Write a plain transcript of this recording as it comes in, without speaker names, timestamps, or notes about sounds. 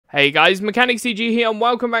Hey guys, Mechanic CG here and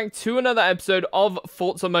welcome back to another episode of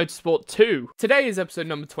Forza Motorsport 2. Today is episode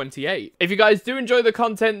number 28. If you guys do enjoy the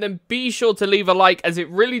content, then be sure to leave a like as it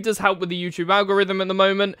really does help with the YouTube algorithm at the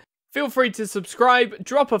moment. Feel free to subscribe,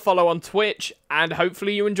 drop a follow on Twitch, and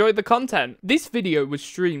hopefully you enjoyed the content. This video was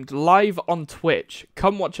streamed live on Twitch.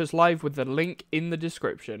 Come watch us live with the link in the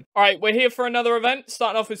description. Alright, we're here for another event,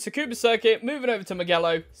 starting off with Tsukuba Circuit, moving over to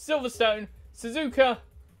Mugello, Silverstone, Suzuka,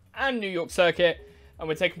 and New York Circuit. And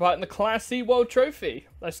we're taking part in the Class C World Trophy.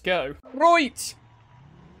 Let's go. Right!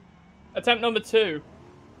 Attempt number 2.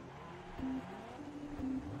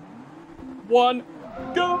 1,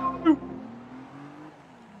 go!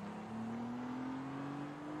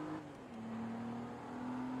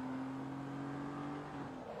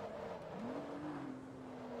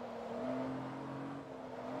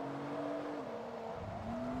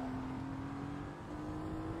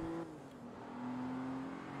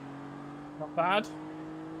 Not bad.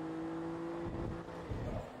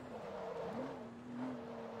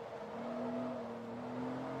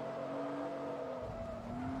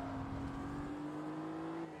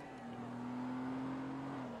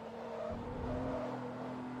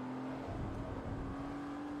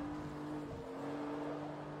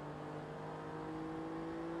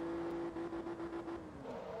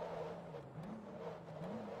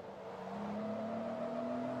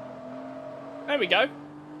 There we go.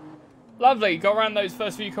 Lovely, got around those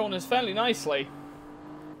first few corners fairly nicely.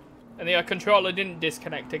 And the controller didn't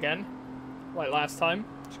disconnect again, like last time,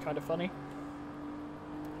 which is kind of funny.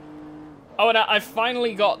 Oh, and I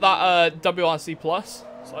finally got that WRC Plus,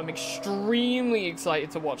 so I'm extremely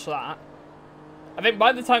excited to watch that. I think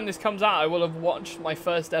by the time this comes out, I will have watched my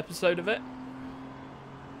first episode of it.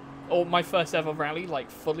 Or my first ever rally, like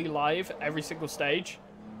fully live, every single stage.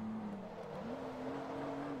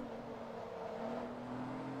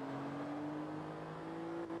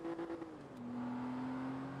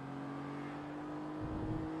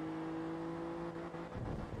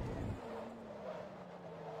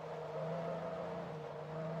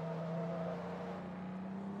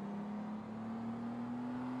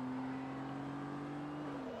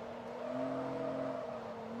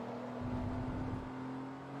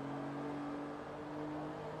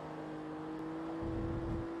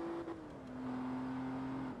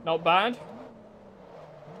 Not bad.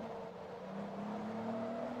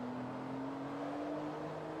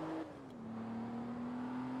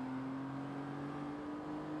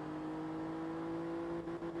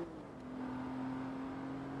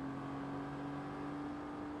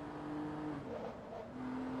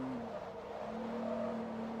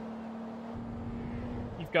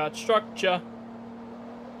 You've got structure.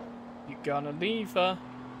 You've got a lever.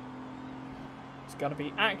 It's gonna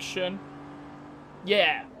be action.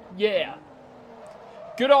 Yeah, yeah.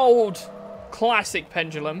 Good old classic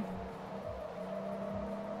pendulum.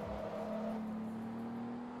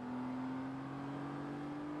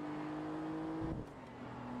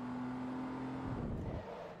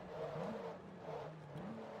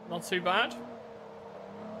 Not too bad.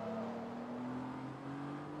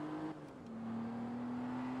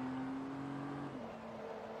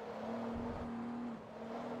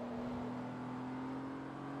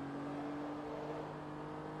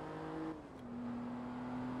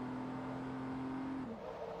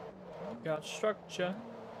 Got structure.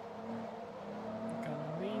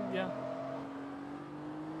 Gonna leave ya.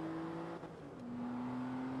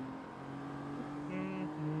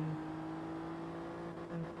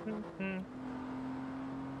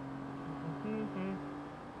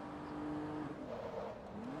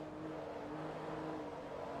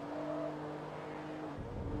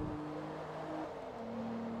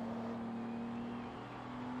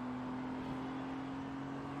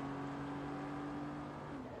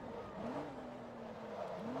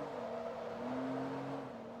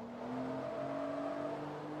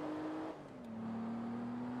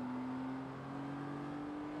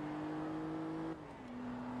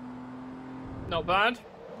 Not bad.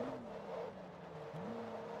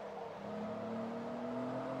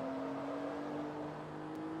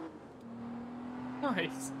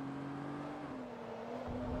 Nice.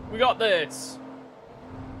 We got this.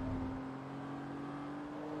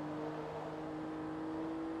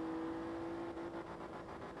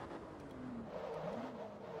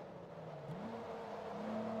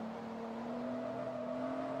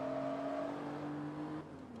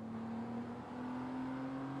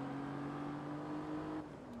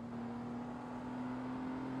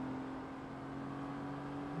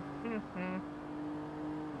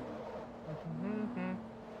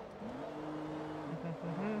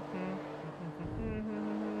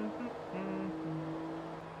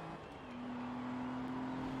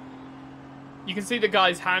 You can see the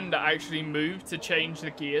guy's hand that actually moved to change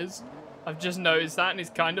the gears. I've just noticed that, and it's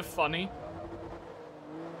kind of funny.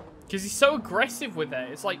 Because he's so aggressive with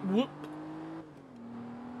it. It's like, whoop.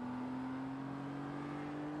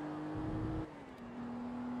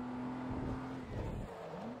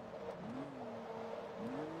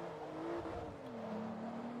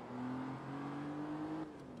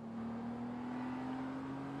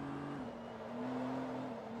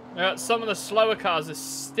 Some of the slower cars are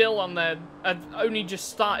still on their... have only just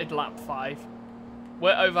started lap 5.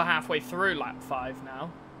 We're over halfway through lap 5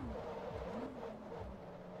 now.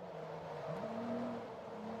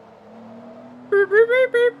 Boop, boop,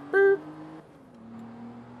 boop, boop, boop.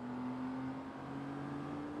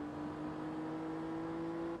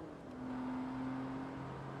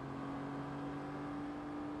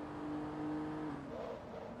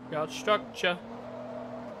 Got structure.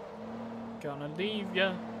 Gonna leave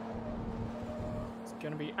ya. It's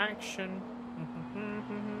gonna be action.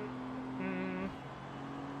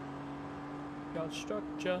 Got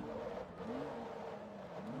structure.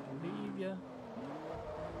 Leave ya.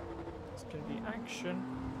 It's gonna be action.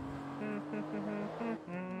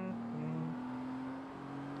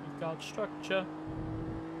 You've got structure.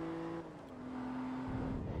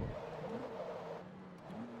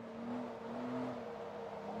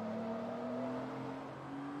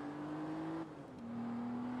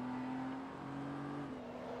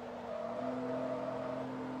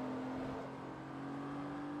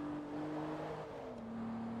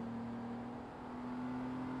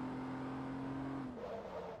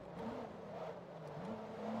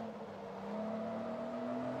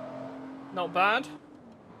 Not bad.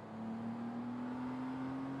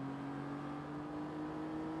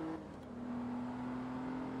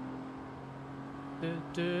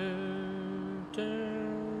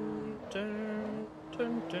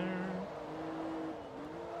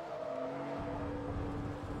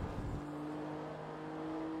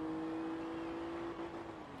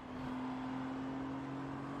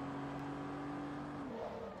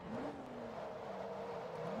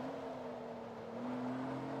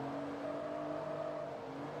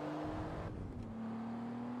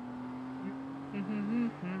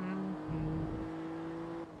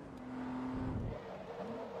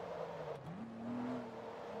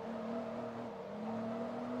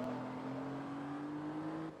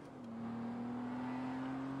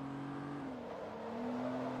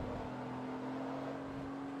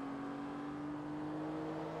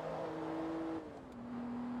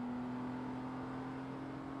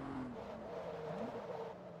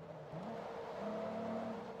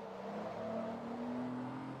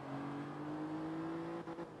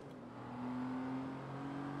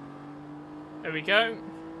 There we go.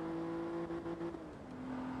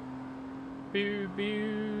 Boo,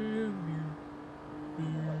 boo, boo, boo.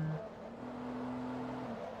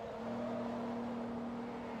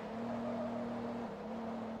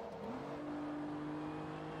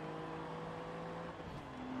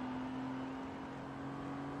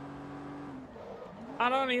 I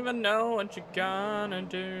don't even know what you're gonna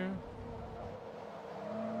do.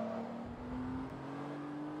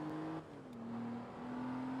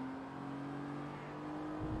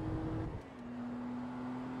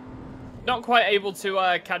 Not quite able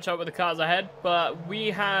to catch up with the cars ahead, but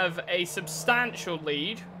we have a substantial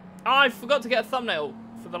lead. Oh, I forgot to get a thumbnail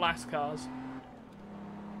for the last cars.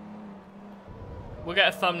 We'll get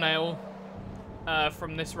a thumbnail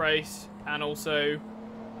from this race, and also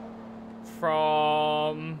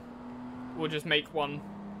from... we'll just make one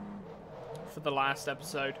for the last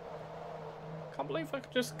episode. Can't believe I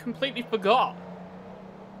just completely forgot.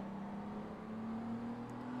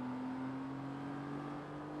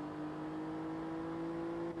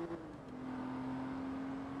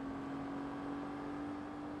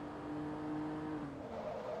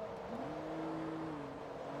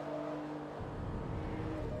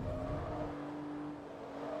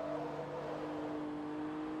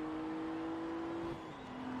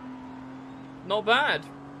 Not bad.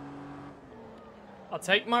 I'll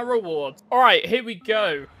take my reward. Alright, here we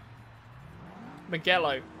go.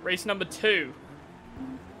 Mugello, race number 2.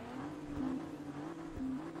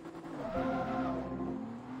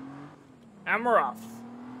 And we're off.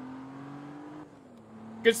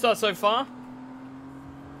 Good start so far.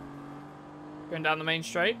 Going down the main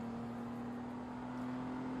straight.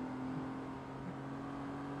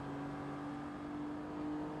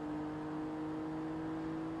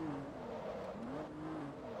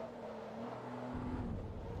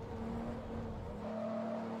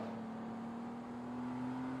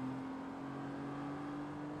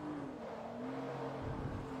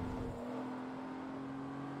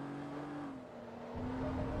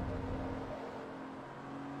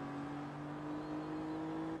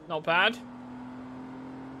 Not bad.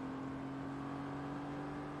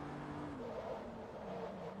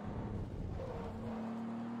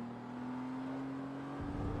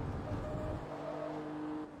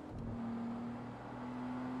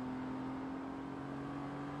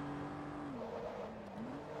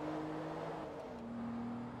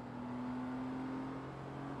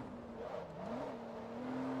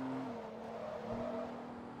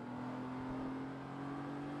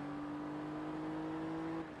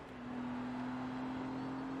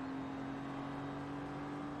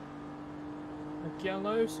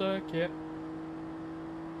 Mugello circuit.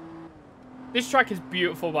 This track is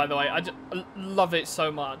beautiful, by the way. I love it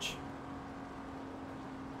so much.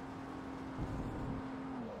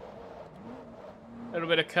 A little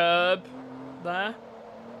bit of curb there.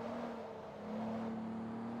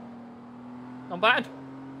 Not bad.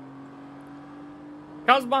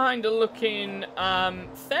 Cars behind are looking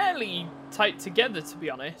fairly tight together, to be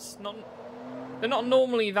honest. They're not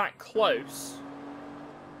normally that close.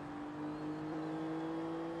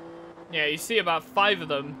 Yeah, you see about 5 of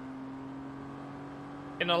them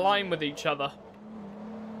in a line with each other.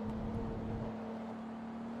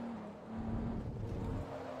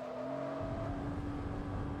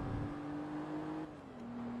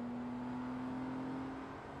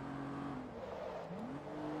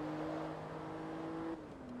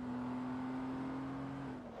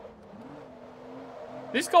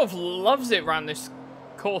 This Golf loves it around this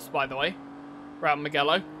course, by the way. Around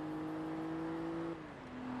Mugello.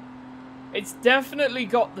 It's definitely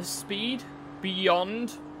got the speed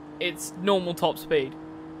beyond its normal top speed.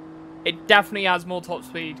 It definitely has more top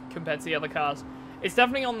speed compared to the other cars. It's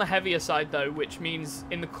definitely on the heavier side, though, which means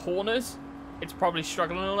in the corners, it's probably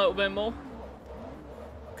struggling a little bit more.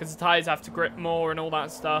 Because the tyres have to grip more and all that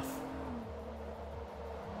stuff.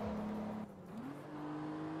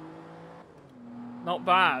 Not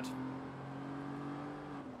bad.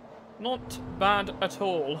 Not bad at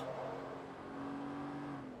all.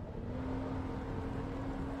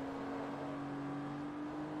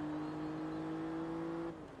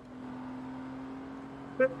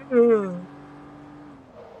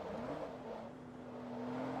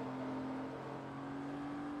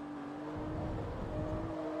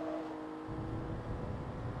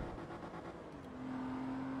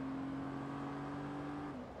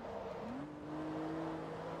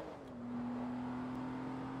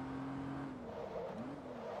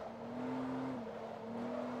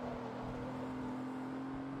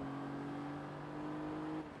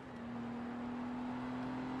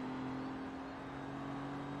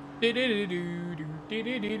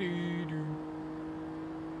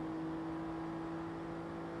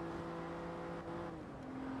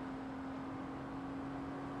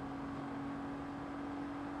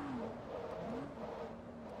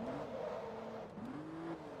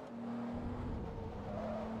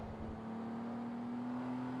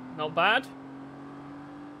 Not bad.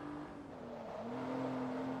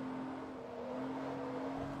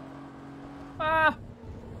 Ah.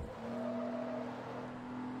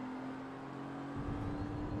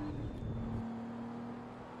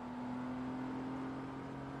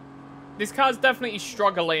 This car's definitely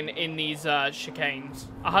struggling in these chicanes.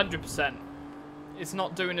 100%. It's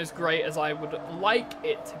not doing as great as I would like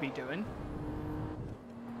it to be doing.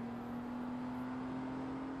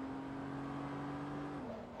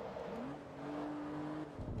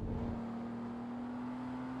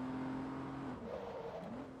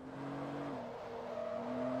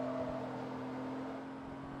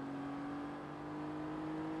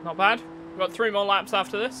 Not bad. We've got 3 more laps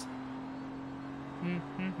after this.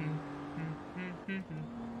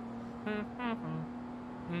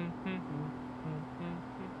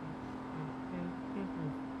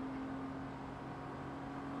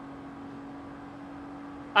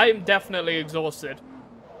 I am definitely exhausted.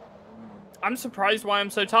 I'm surprised why I'm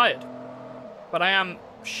so tired. But I am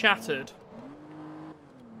shattered.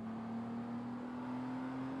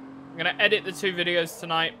 I'm going to edit the 2 videos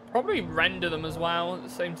tonight. Probably render them as well at the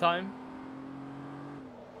same time.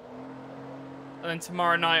 And then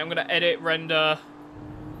tomorrow night I'm going to edit, render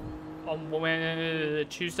on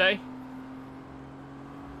Tuesday.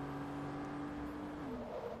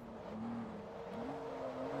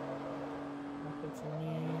 Nothing for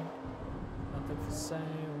me. Nothing for sale.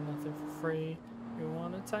 Nothing for free. You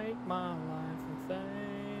want to take my life and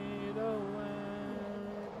fade away.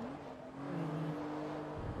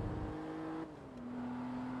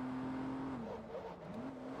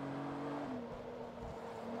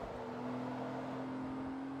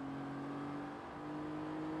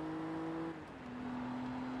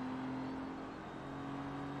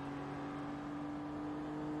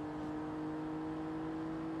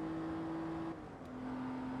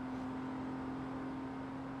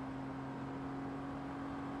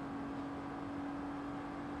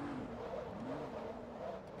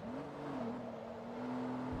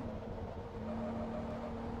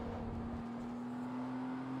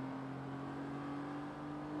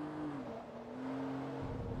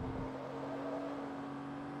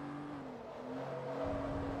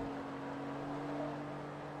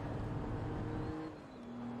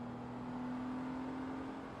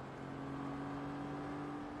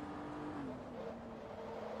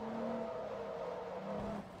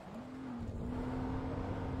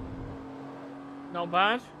 Not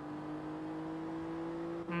bad.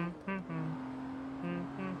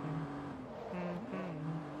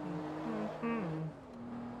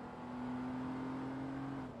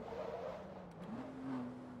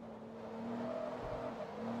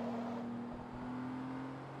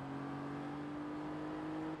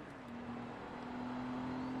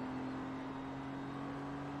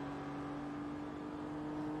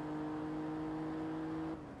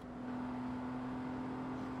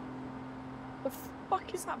 The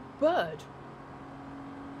fuck is that bird?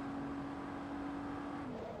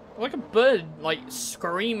 Like a bird, like,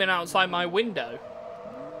 screaming outside my window.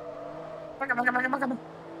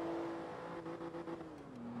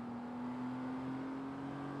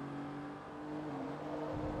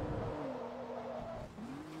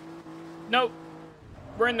 Nope.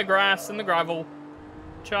 We're in the grass and the gravel.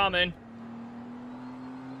 Charming.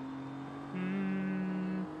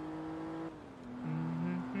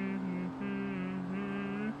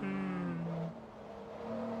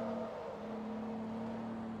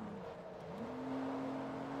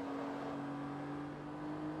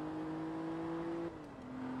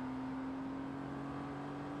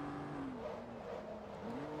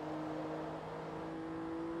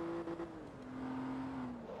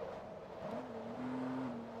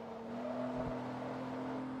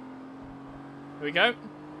 Here we go.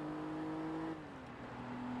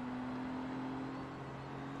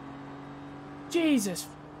 Jesus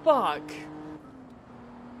fuck.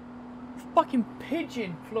 A fucking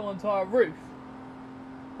pigeon flew onto our roof.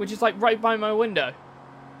 Which is like right by my window.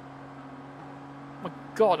 Oh my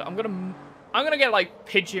god, I'm gonna get like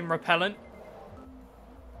pigeon repellent.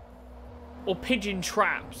 Or pigeon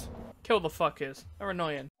traps. Kill the fuckers. They're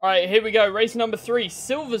annoying. Alright, here we go. Race number 3,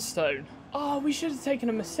 Silverstone. Oh, we should have taken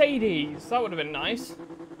a Mercedes. That would have been nice.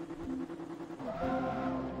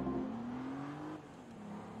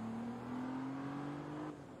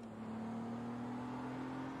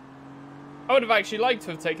 I would have actually liked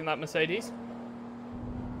to have taken that Mercedes.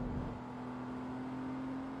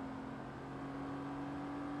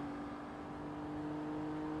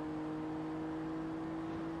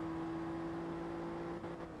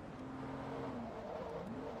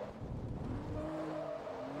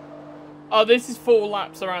 Oh, this is 4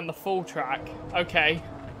 laps around the full track. Okay.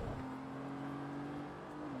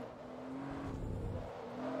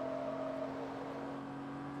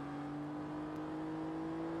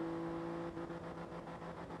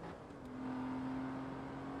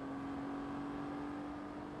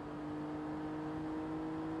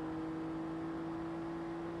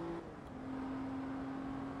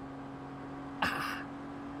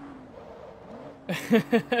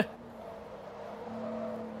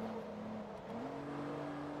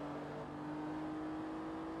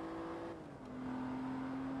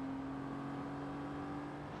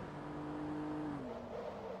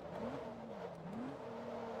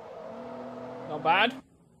 Not bad.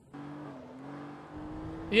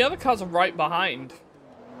 The other cars are right behind.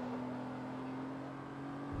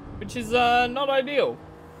 Which is not ideal.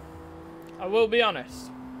 I will be honest.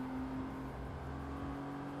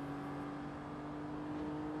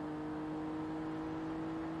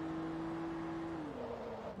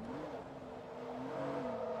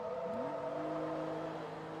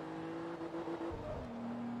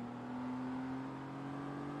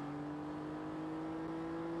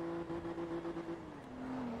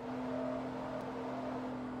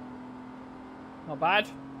 Not bad.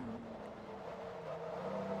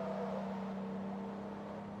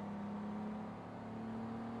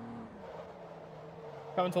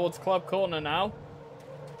 Coming towards Club Corner now.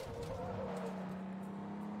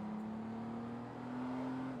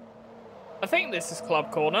 I think this is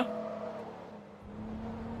Club Corner.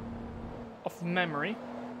 Off memory.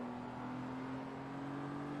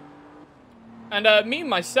 And me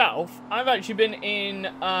myself, I've actually been in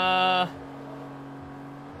that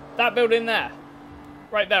building there.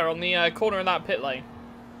 Right there on the corner of that pit lane.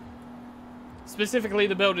 Specifically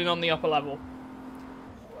the building on the upper level.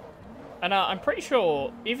 And I'm pretty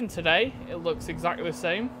sure, even today, it looks exactly the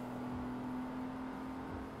same.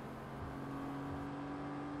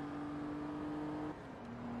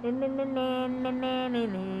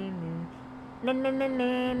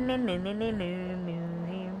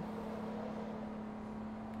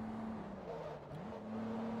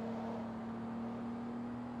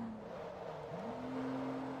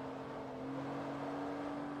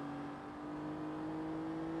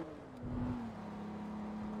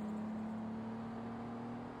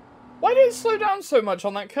 Why did it slow down so much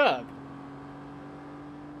on that curb?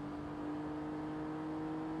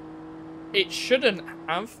 It shouldn't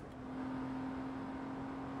have.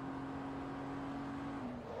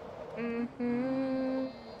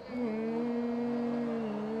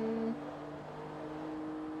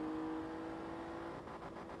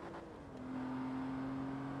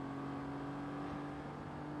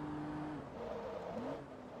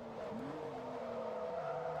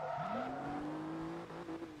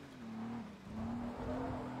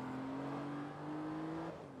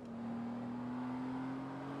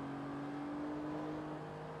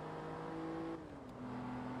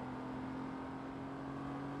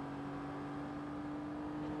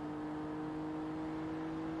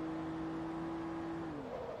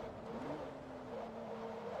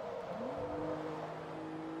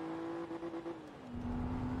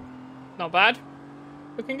 Not bad.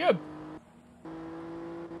 Looking good.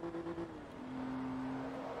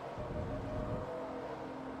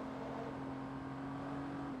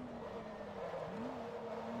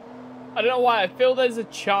 I don't know why, I feel there's a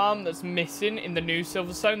charm that's missing in the new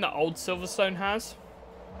Silverstone that old Silverstone has.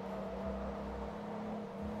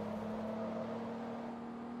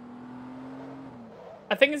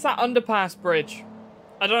 I think it's that underpass bridge.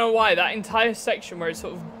 I don't know why, that entire section where it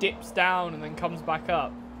sort of dips down and then comes back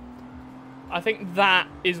up. I think that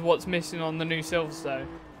is what's missing on the new Silverstone.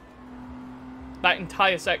 That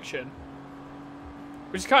entire section.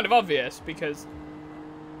 Which is kind of obvious because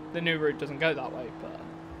the new route doesn't go that way, but,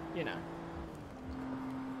 you know.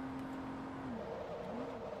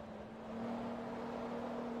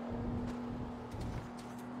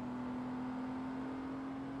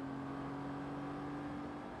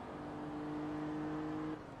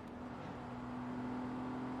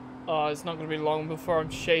 Oh, it's not going to be long before I'm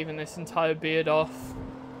shaving this entire beard off.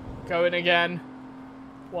 Going again.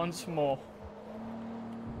 Once more.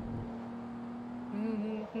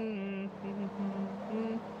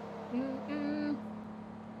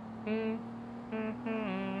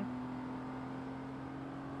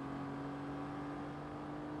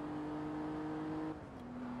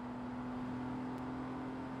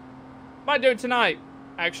 Might do it tonight,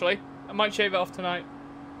 actually. I might shave it off tonight.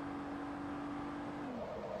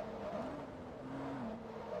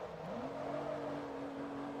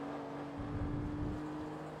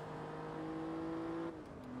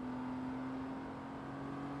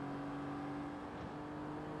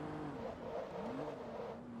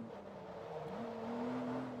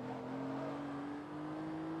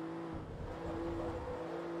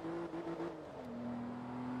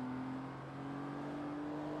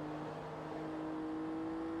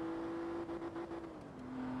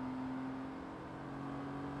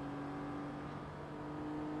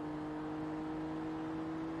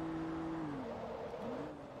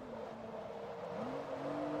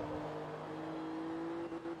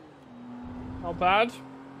 Not bad.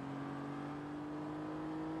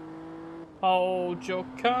 Hold your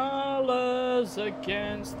colors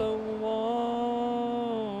against the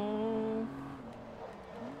wall.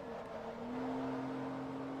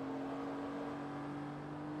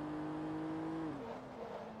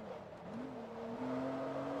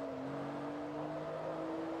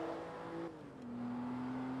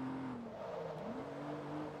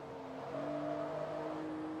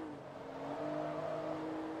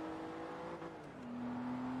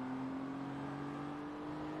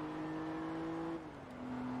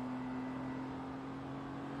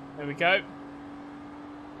 There we go.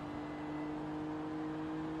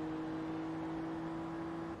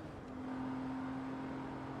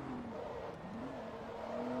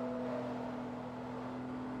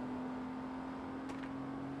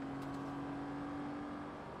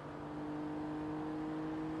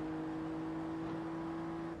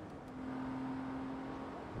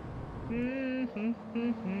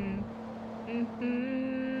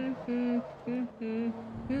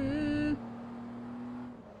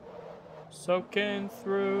 Soaking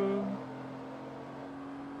through.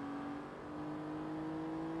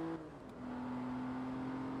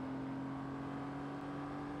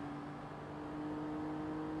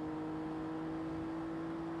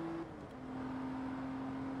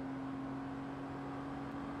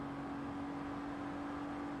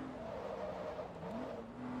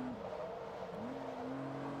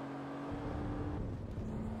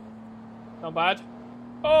 Not bad.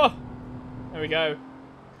 Oh! There we go.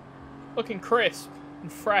 Looking crisp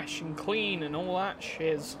and fresh and clean and all that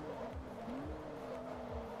shiz.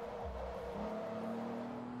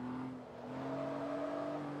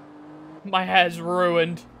 My hair's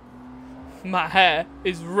ruined. My hair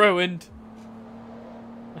is ruined.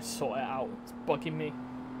 I sort it out. It's bugging me.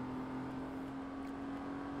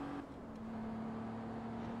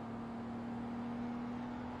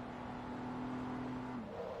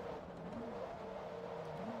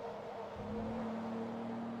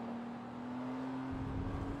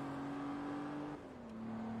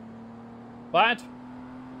 What?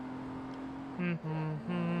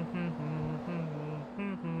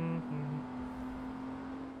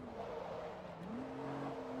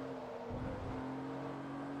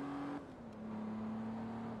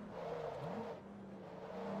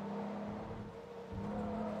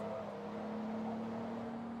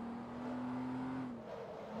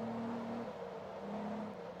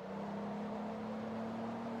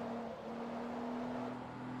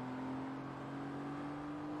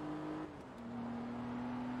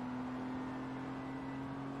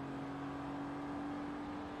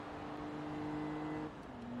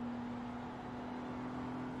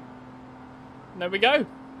 There we go.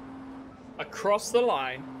 Across the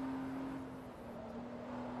line.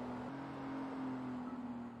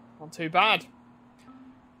 Not too bad.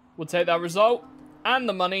 We'll take that result and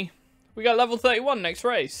the money. We got level 31 next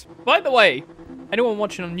race. By the way, anyone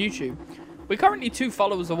watching on YouTube, we're currently 2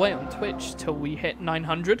 followers away on Twitch till we hit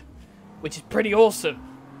 900, which is pretty awesome.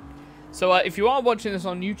 So if you are watching this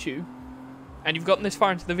on YouTube and you've gotten this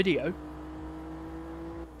far into the video,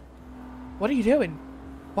 what are you doing?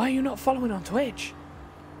 Why are you not following on Twitch?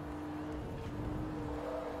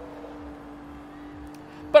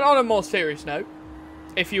 But on a more serious note,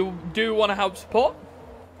 if you do want to help support,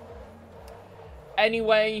 any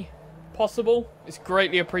way possible, it's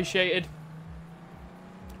greatly appreciated.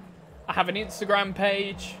 I have an Instagram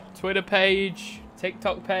page, Twitter page,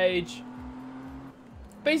 TikTok page.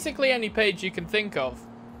 Basically any page you can think of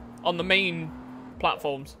on the main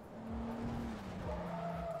platforms.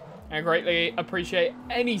 I greatly appreciate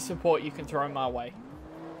any support you can throw my way.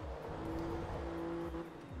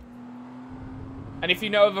 And if you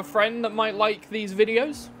know of a friend that might like these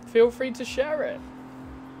videos, feel free to share it.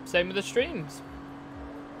 Same with the streams.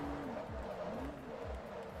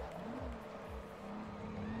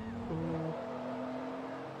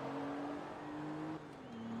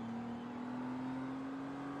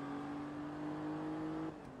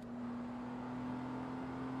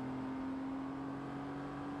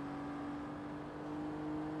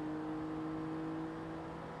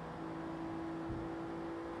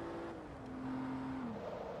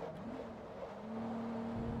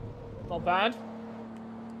 Not bad.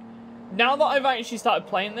 Now that I've actually started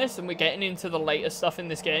playing this and we're getting into the later stuff in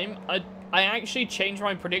this game, I actually changed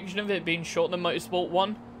my prediction of it being shorter than Motorsport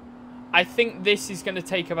 1. I think this is going to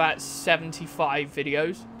take about 75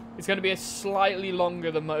 videos. It's going to be a slightly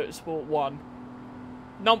longer than Motorsport 1.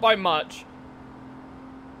 Not by much.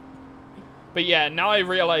 But yeah, now I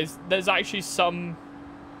realise there's actually some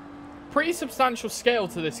pretty substantial scale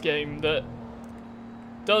to this game that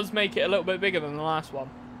does make it a little bit bigger than the last one.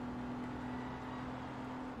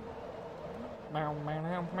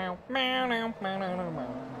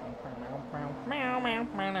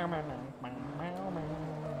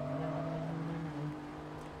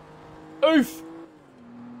 Oof!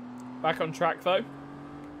 Back on track though.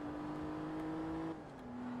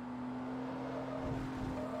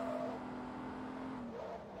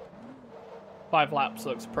 Five laps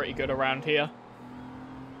looks pretty good around here.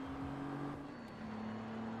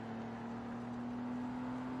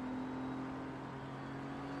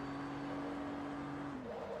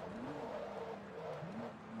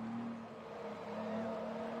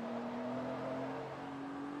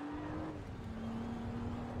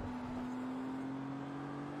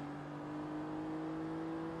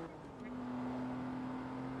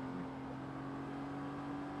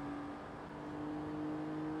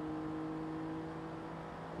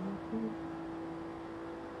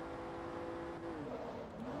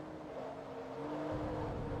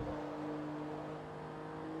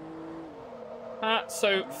 That's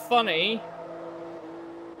so funny.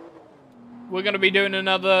 We're going to be doing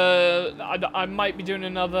another... I might be doing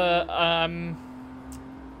another...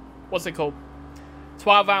 what's it called?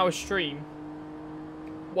 12-hour stream.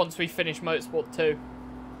 Once we finish Motorsport 2.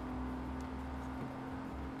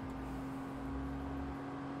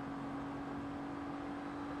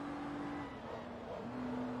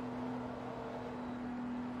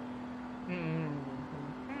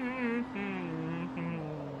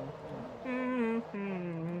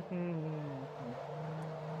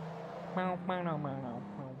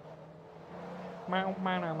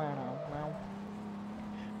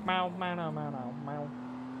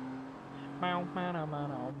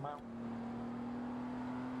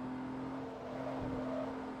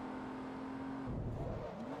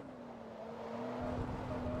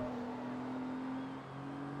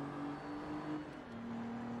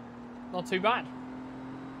 Not too bad.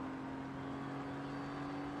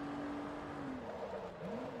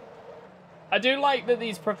 I do like that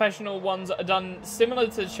these professional ones are done similar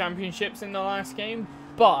to the championships in the last game,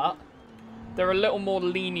 but they're a little more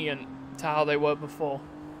lenient to how they were before.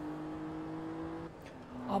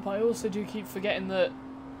 Oh, but I also do keep forgetting that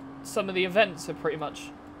some of the events are pretty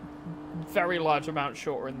much very large amounts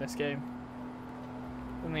shorter in this game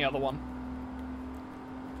than the other one.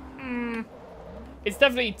 It's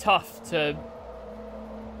definitely tough to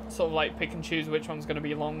sort of like pick and choose which one's going to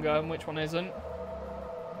be longer and which one isn't.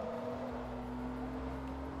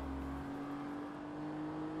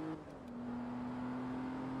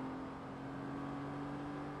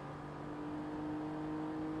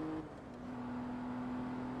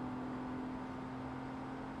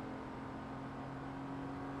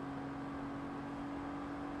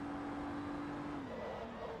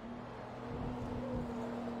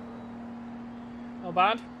 Not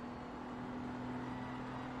bad.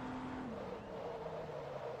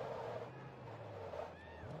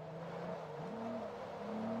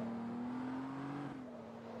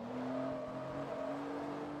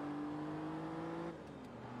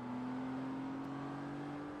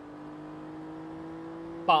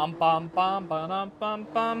 Bum bum bum bum bum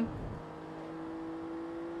bum.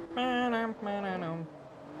 Manum manum.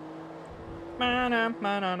 Manum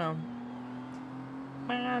manum.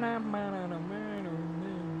 Manum manum.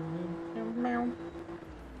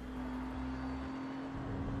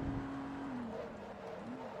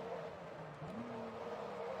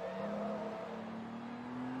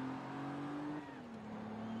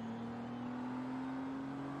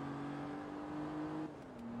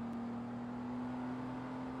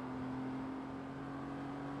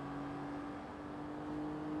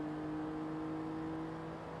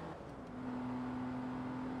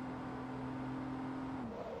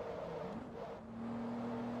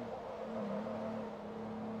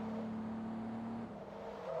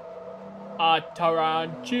 A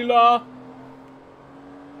tarantula.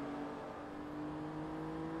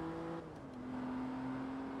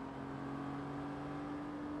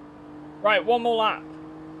 Right, one more lap.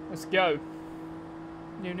 Let's go.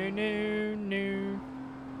 No, no, no, no.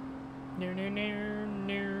 No, no, no,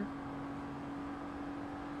 no.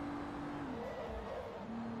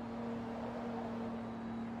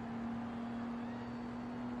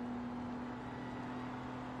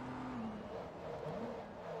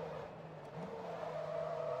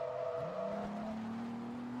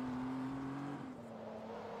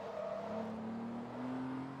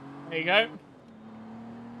 There you go.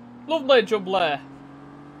 Lovely jubbly.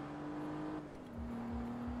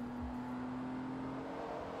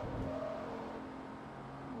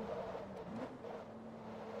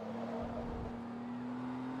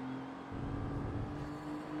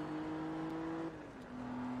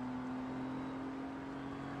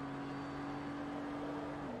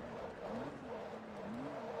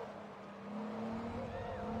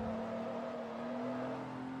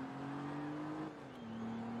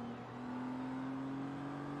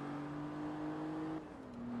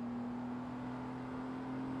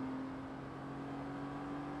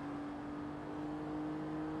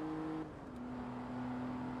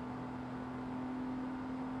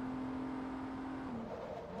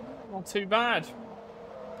 Not too bad.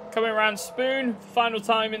 Coming around Spoon, final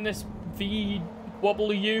time in this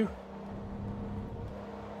VW.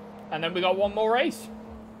 And then we got one more race.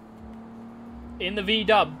 In the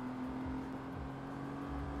V-dub.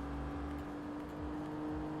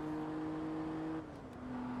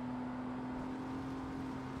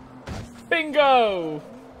 Bingo!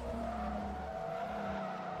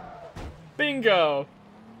 Bingo!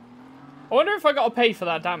 I wonder if I got to pay for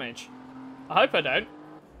that damage. I hope I don't.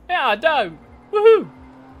 Yeah, I don't. Woohoo!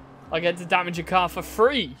 I get to damage a car for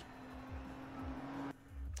free.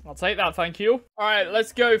 I'll take that, thank you. Alright,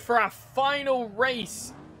 let's go for our final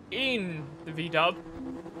race in the V-dub.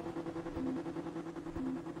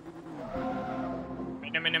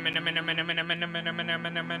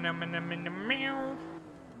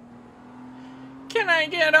 Can I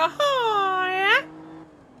get a hi?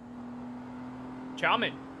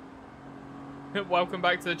 Charming. Welcome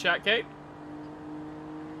back to the chat, Kate.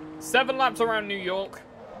 7 laps around New York.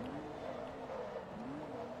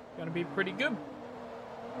 Gonna be pretty good.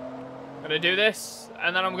 Gonna do this,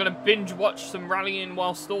 and then I'm gonna binge watch some rallying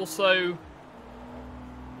whilst also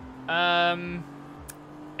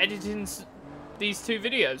editing these 2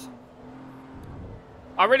 videos.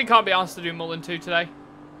 I really can't be asked to do more than 2 today.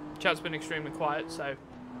 Chat's been extremely quiet, so.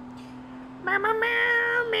 Meow, meow,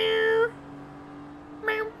 meow, meow.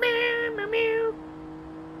 Meow, meow, meow, meow.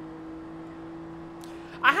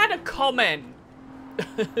 I had a comment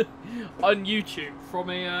on YouTube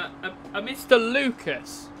from a Mr.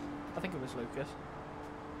 Lucas. I think it was Lucas.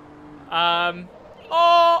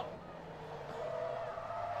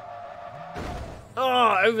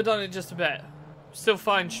 Oh, overdone it just a bit. Still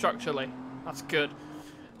fine structurally. That's good.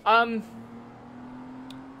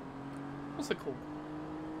 What's it called?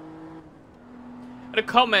 And a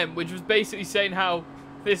comment which was basically saying how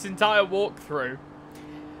this entire walkthrough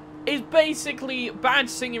is basically bad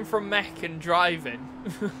singing from MECH and driving.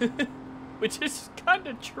 Which is kind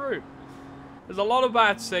of true. There's a lot of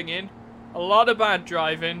bad singing, a lot of bad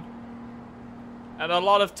driving, and a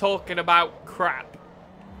lot of talking about crap.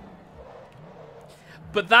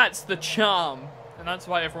 But that's the charm, and that's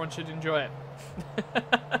why everyone should enjoy it.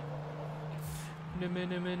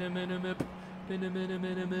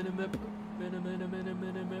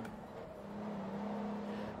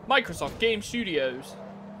 Microsoft Game Studios.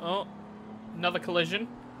 Oh, another collision.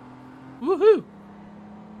 Woohoo!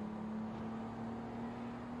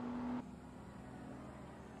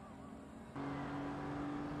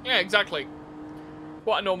 Yeah, exactly.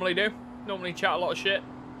 What I normally do. Normally chat a lot of shit.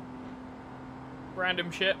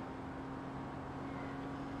 Random shit.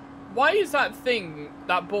 Why is that thing,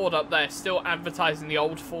 that board up there, still advertising the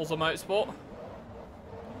old Forza Motorsport?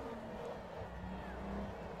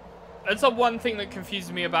 That's the one thing that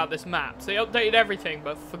confuses me about this map. So they updated everything,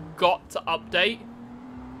 but forgot to update.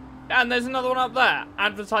 And there's another one up there,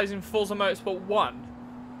 advertising Forza Motorsport 1.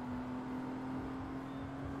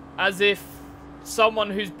 As if someone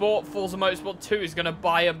who's bought Forza Motorsport 2 is going to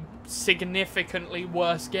buy a significantly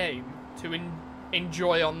worse game to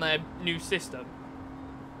enjoy on their new system.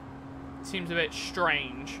 Seems a bit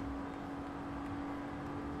strange.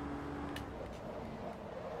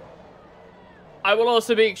 I will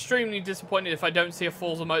also be extremely disappointed if I don't see a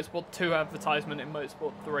Forza Motorsport 2 advertisement in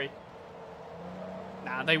Motorsport 3.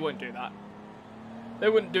 Nah, they wouldn't do that. They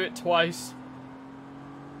wouldn't do it twice.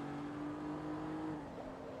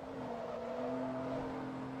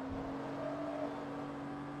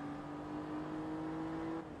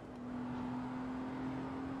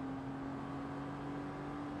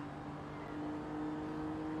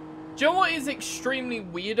 Do you know what is extremely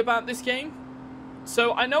weird about this game?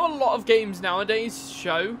 So, I know a lot of games nowadays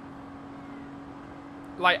show,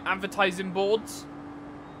 like, advertising boards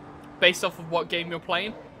based off of what game you're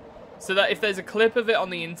playing. So that if there's a clip of it on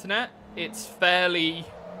the internet, it's fairly,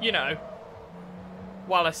 you know,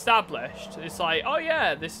 well established. It's like, oh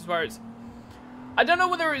yeah, this is where it's... I don't know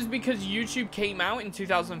whether it was because YouTube came out in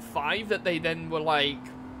 2005 that they then were like,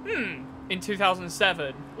 in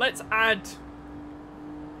 2007, let's add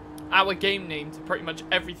our game name to pretty much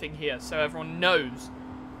everything here so everyone knows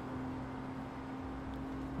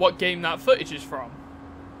what game that footage is from.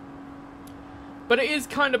 But it is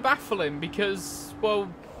kind of baffling because, well,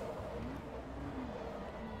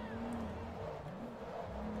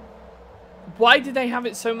 why did they have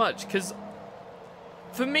it so much? Because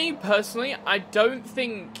for me personally, I don't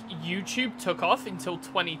think YouTube took off until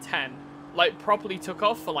 2010. Like, properly took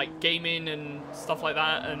off for like gaming and stuff like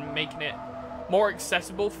that and making it more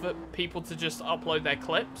accessible for people to just upload their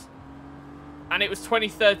clips. And it was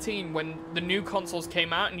 2013 when the new consoles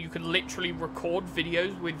came out and you could literally record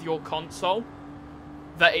videos with your console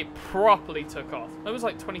that it properly took off. That was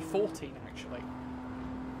like 2014 actually.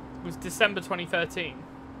 It was December 2013.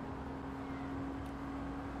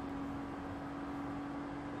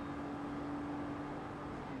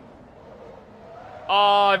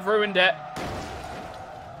 Oh, I've ruined it.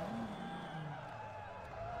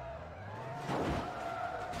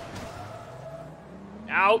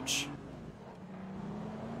 Ouch.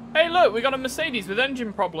 Hey, look, we got a Mercedes with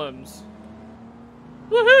engine problems.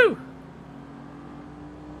 Woohoo!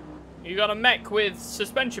 You got a MECH with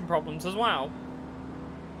suspension problems as well.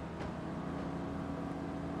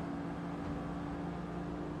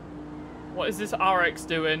 What is this RX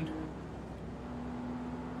doing?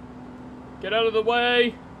 Get out of the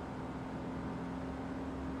way.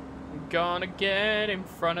 I'm gonna get in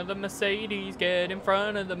front of the Mercedes. Get in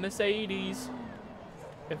front of the Mercedes.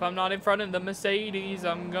 If I'm not in front of the Mercedes,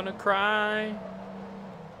 I'm gonna cry.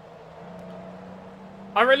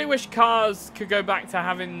 I really wish cars could go back to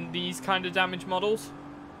having these kind of damage models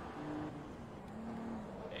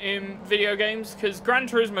in video games, because Gran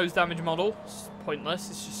Turismo's damage model is pointless,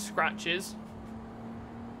 it's just scratches.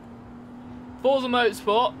 Forza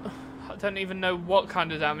Motorsport, I don't even know what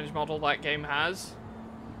kind of damage model that game has,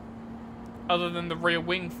 other than the rear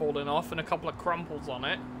wing falling off and a couple of crumples on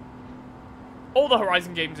it. All the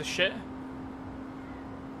Horizon games are shit.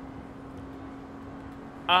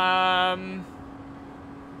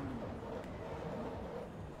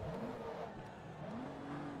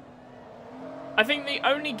 I think the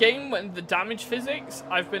only game when the damage physics,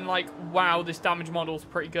 I've been like, wow, this damage model's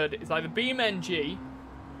pretty good, is either BeamNG.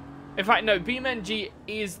 In fact, no, BeamNG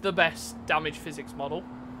is the best damage physics model.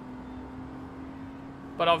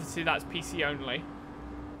 But obviously that's PC only.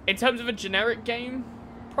 In terms of a generic game,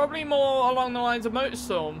 probably more along the lines of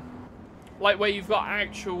MotorStorm. Like where you've got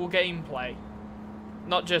actual gameplay.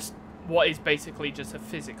 Not just what is basically just a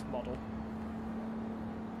physics model.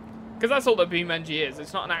 Because that's all that BeamNG is.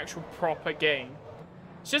 It's not an actual proper game.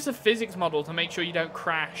 It's just a physics model to make sure you don't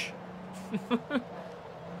crash.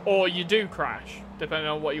 Or you do crash, depending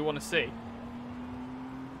on what you want to see.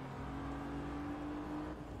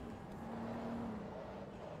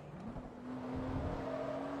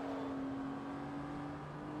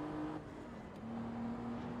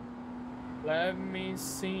 Let me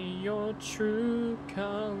see your true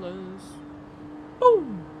colors.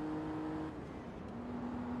 Ooh.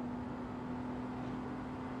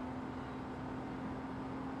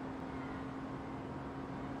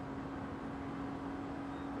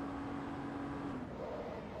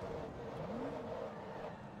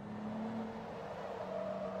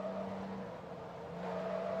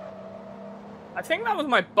 I think that was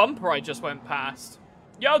my bumper I just went past.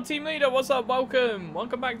 Yo, team leader, what's up? Welcome.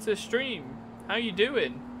 Welcome back to the stream. How you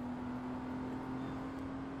doing?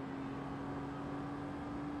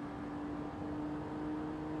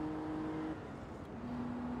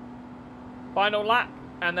 Final lap,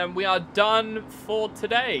 and then we are done for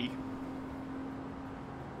today.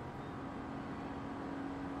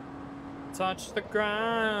 Touch the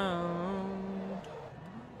ground.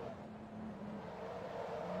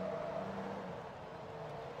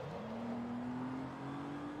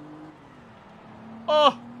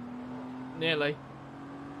 Oh! Nearly.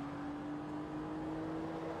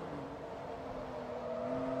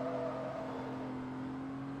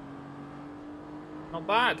 Not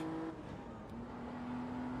bad.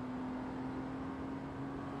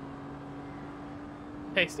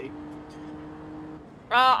 Tasty.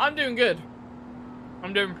 I'm doing good.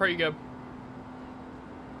 I'm doing pretty good.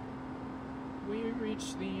 We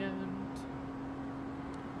reached the end.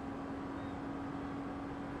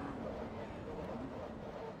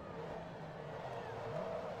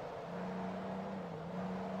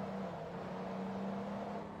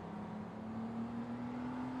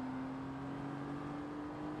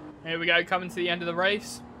 Here we go, coming to the end of the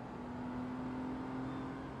race.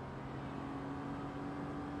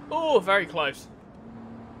 Oh, very close.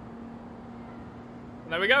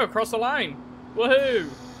 And there we go, across the line. Woohoo!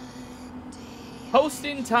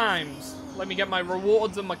 Posting times. Let me get my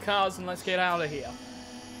rewards and my cars and let's get out of here.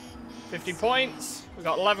 50 points. We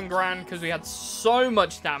got 11 grand because we had so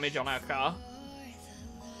much damage on our car.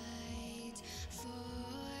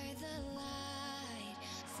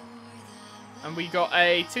 And we got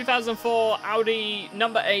a 2004 Audi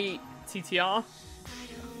number 8 TTR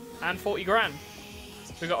and 40 grand.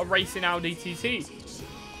 We got a racing Audi TT.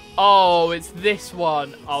 Oh, it's this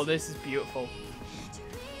one. Oh, this is beautiful.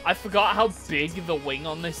 I forgot how big the wing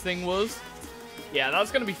on this thing was. Yeah,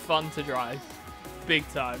 that's going to be fun to drive. Big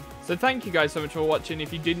time. So thank you guys so much for watching.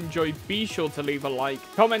 If you did enjoy, be sure to leave a like,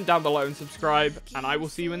 comment down below and subscribe. And I will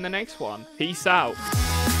see you in the next one. Peace out.